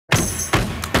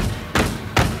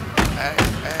Hey.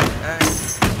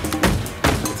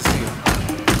 Good to see you.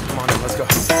 Come on in, let's go.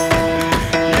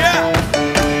 Yeah!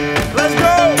 Let's go!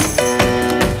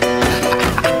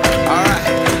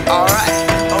 Alright,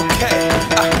 okay.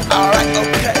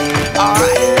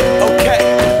 Okay.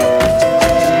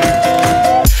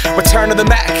 Return to the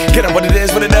Mac. Get up what it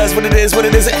is, what it does, what it is, what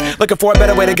it isn't. Looking for a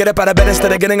better way to get up out of bed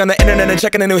instead of getting on the internet and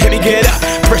checking a new hit. Me get up.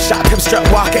 First shot, hip strut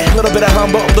walking. Little bit of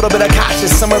humble, little bit of cautious.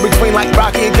 Somewhere between like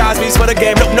Rocky and Cosby's for the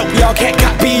game. Nope, y'all can't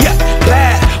copy yet.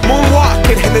 Bad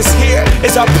moonwalking, and this here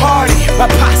is our party. My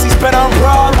posse's been on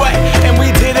Broadway, and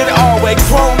we did it all way.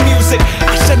 Chrome music.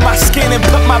 I shed my skin and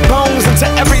put my bones into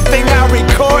everything I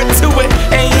record to it.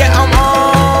 And yeah, I'm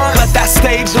on. Let that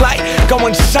stage light go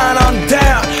and shine on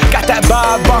down. Got that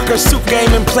Bob Barker suit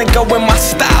game and Plinko in my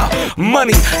style.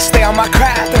 Money, stay on my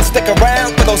craft and stick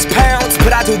around for those pounds.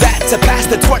 But I do that to pass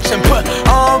the torch and put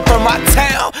on for my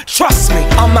town. Trust me,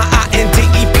 on my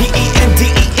INDEPENDENT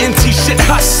shit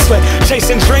hustling.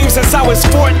 Chasing dreams since I was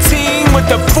 14 with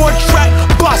the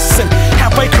 4-track bustin'.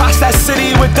 Halfway across that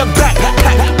city with the back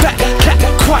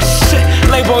crush shit.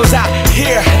 Labels out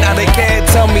here, now they can't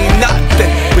tell me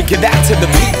nothing. We give that to the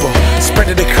people, spread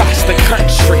it across the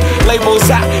country. Labels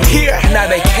out here, now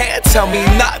they can't tell me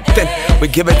nothing. We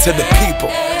give it to the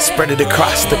people, spread it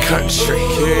across the country.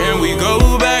 Can we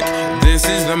go back? This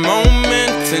is the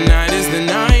moment, tonight is the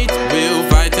night. We'll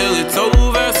fight till it's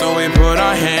over, so we put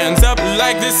our hands up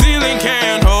like the ceiling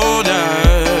can't hold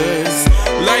us.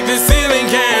 Like the ceiling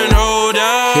can't hold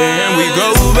us. Can we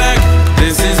go back?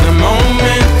 This is the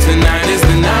moment, tonight is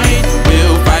the night.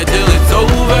 We'll fight till it's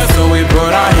over, so we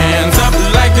put our hands up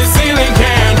like the ceiling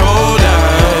can't hold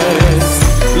us.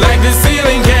 Like the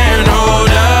ceiling can't hold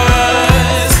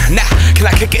us. Nah, can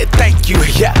I kick it? Thank you,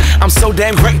 yeah, I'm so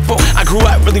damn grateful. I grew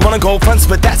up really wanna go fronts,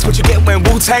 but that's what you get when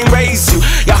Wu-Tang raised you.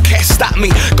 Y'all can't stop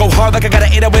me, go hard like I got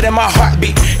an 808 in my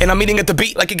heartbeat. And I'm eating at the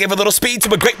beat like it gave a little speed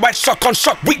to a great white shark on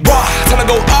shark week. Raw, time to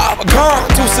go off, gone,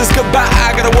 deuces goodbye.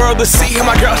 I got a world to see, and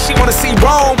my girl, she wanna see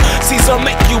Rome. Caesar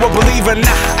make you a believer,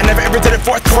 nah, I never ever did it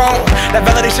for a throne. That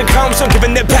validation comes from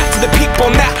giving it back to the people.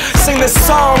 Now, sing this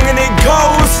song and it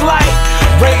goes like,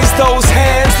 raise those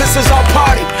hands, this is our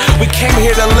party. We came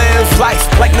here to live life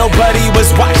like nobody was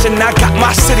watching. I got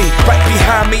my city right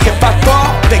behind me. If I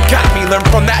fall, they got me. Learn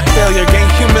from that failure, gain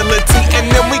humility, and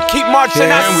then we keep marching.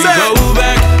 Can we go